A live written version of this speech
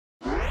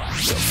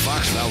The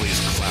Fox Valley's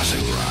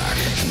classic rock.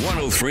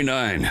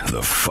 1039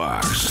 The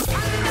Fox.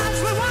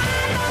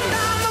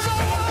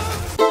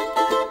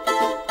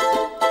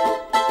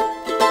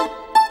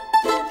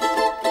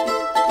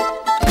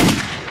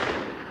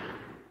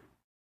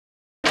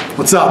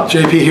 What's up?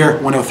 JP here,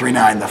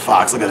 1039 The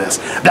Fox. Look at this.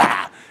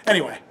 Bah!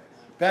 Anyway,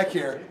 back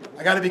here,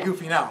 I gotta be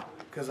goofy now,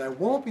 because I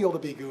won't be able to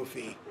be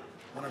goofy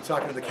when I'm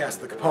talking to the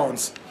cast of the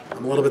Capones.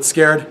 I'm a little bit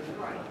scared.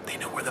 They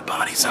know where the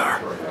bodies are.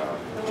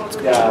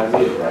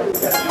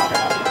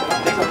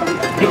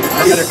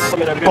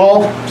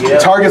 Paul, the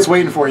target's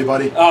waiting for you,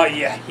 buddy. Oh,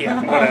 yeah,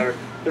 whatever.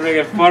 They're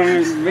making fun of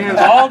me, man,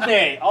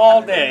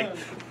 all day.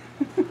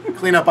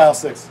 Clean up aisle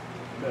 6.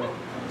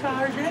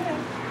 Target.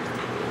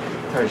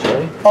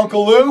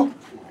 Uncle Lou,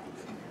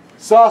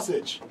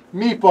 sausage,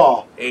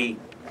 meatball, Hey.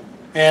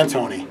 and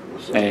Tony.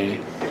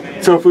 Hey.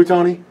 Tofu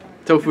Tony?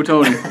 Tofu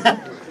Tony.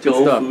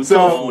 So,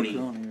 Tony.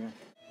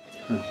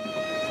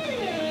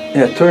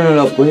 Yeah, turn it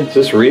up, please.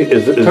 Is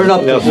this turn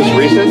up. Now, is this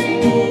recent?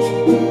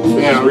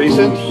 Yeah.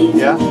 Recent?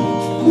 Yeah.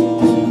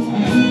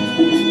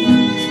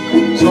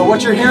 So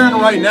what you're hearing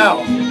right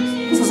now,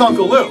 this is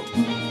Uncle Lou.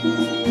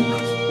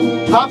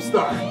 Pop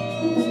star.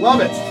 Love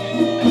it.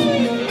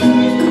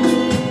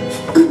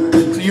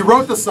 So you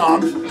wrote the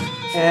song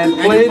And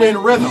you played played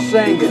rhythm.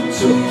 Sang it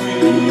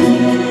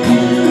too.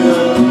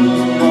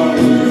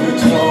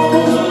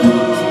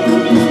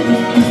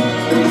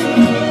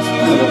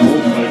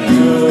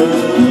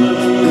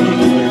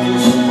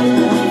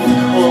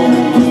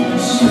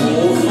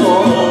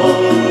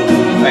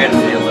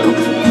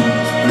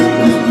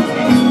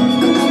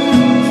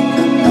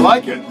 I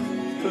like it.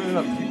 Turn it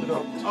up, keep it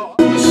up. Oh.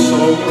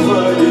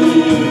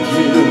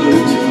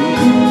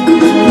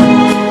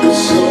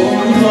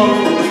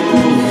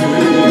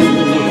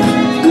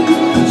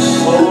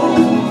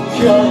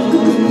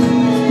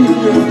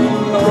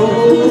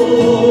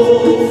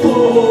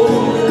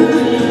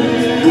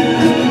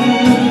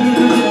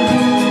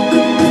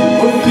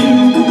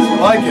 I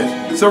like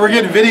it. So we're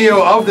getting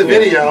video of the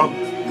video,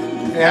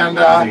 and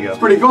it's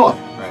pretty cool.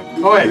 Right.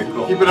 Oh wait,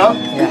 keep it up.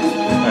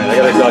 Alright, I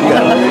gotta talk.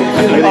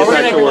 We're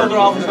gonna go through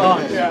all the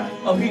songs. Yeah.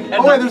 Oh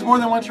wait, there's more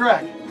than one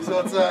track. So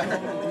it's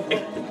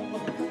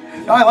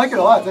no, I like it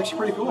a lot. It's actually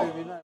pretty cool.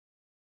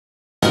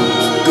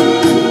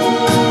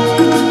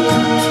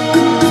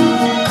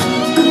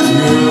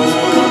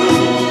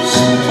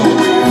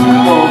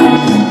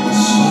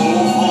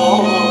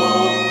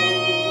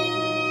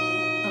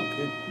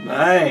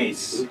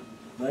 Nice.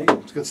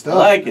 It's good stuff. I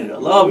like it. I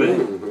love it.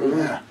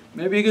 Yeah.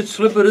 Maybe you could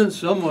slip it in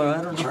somewhere.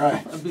 I don't know.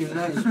 Try. That'd be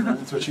nice, man.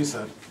 That's what she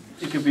said.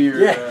 It could be your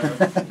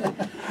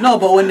No,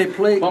 but when they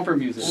play bumper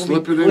music.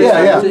 slip it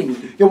Yeah.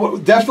 Well,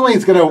 definitely,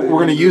 we're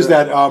gonna use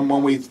that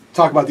when we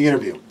talk about the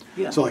interview.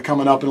 Yeah. So like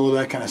coming up and a little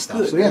that kind of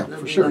stuff. So yeah,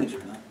 for sure. Nice,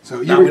 man.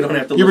 So Now we don't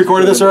have to you listen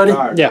recorded to this the already?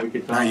 guitar, Yeah. so we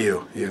could talk. Not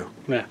you.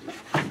 Yeah.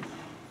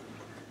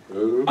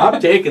 I'm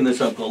taking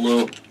this, Uncle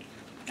Lou.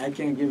 I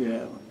can't give you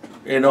that one.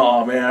 You know,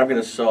 oh, man, I'm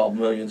gonna sell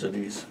millions of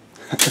these.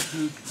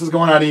 This is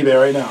going on eBay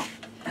right now.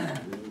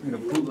 I'm gonna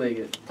bootleg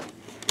it.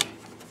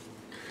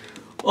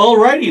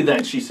 Alrighty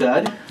then, she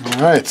said.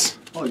 All right.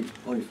 Oh, you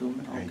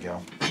filming? There you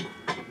go.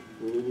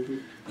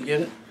 You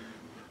get it?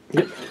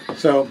 Yep.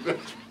 So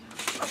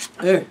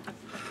There.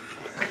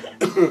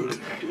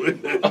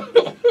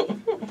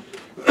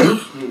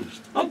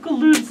 Uncle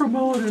Lou's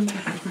promoting.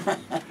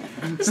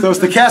 So it's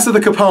the cast of the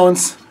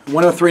Capones,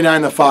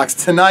 1039 The Fox.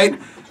 Tonight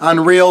on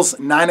Reelz,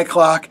 9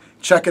 o'clock.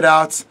 Check it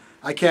out.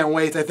 I can't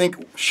wait. I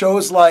think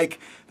shows like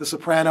The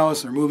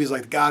Sopranos or movies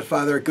like The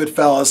Godfather,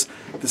 Goodfellas,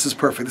 this is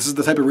perfect. This is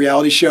the type of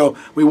reality show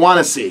we want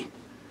to see.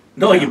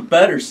 No, you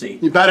better see.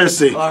 You better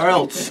see. Or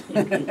else.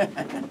 We'll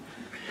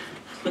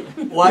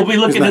be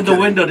looking in the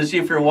window to see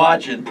if you're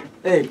watching.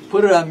 Hey,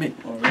 put it on me.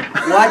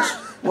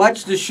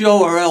 Watch the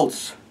show or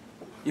else.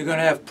 You're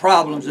gonna have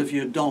problems if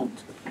you don't.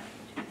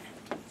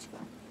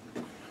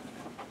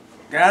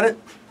 Got it?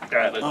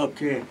 Got it.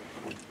 Okay.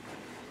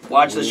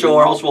 Watch the show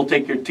or else we'll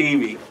take your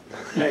TV.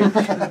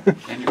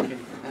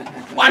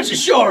 Watch the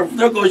show or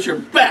there goes your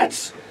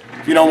bets.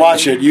 If you don't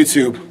watch it,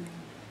 YouTube,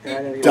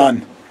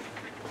 done.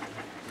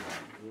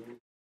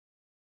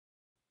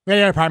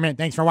 Radio Department,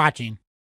 thanks for watching.